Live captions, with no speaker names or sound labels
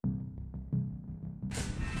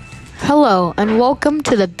Hello and welcome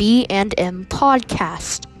to the B&M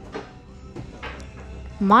podcast.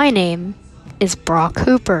 My name is Brock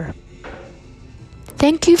Hooper.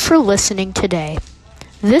 Thank you for listening today.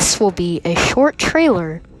 This will be a short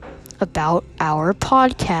trailer about our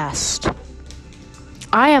podcast.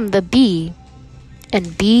 I am the B in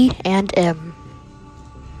B&M.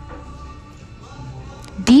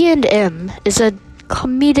 B&M is a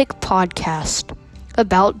comedic podcast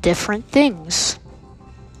about different things.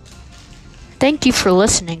 Thank you for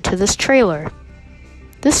listening to this trailer.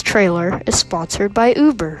 This trailer is sponsored by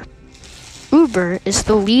Uber. Uber is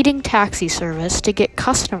the leading taxi service to get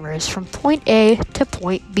customers from point A to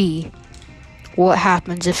point B. What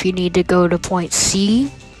happens if you need to go to point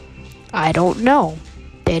C? I don't know.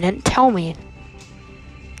 They didn't tell me.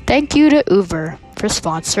 Thank you to Uber for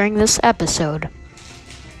sponsoring this episode.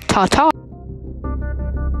 Ta-ta!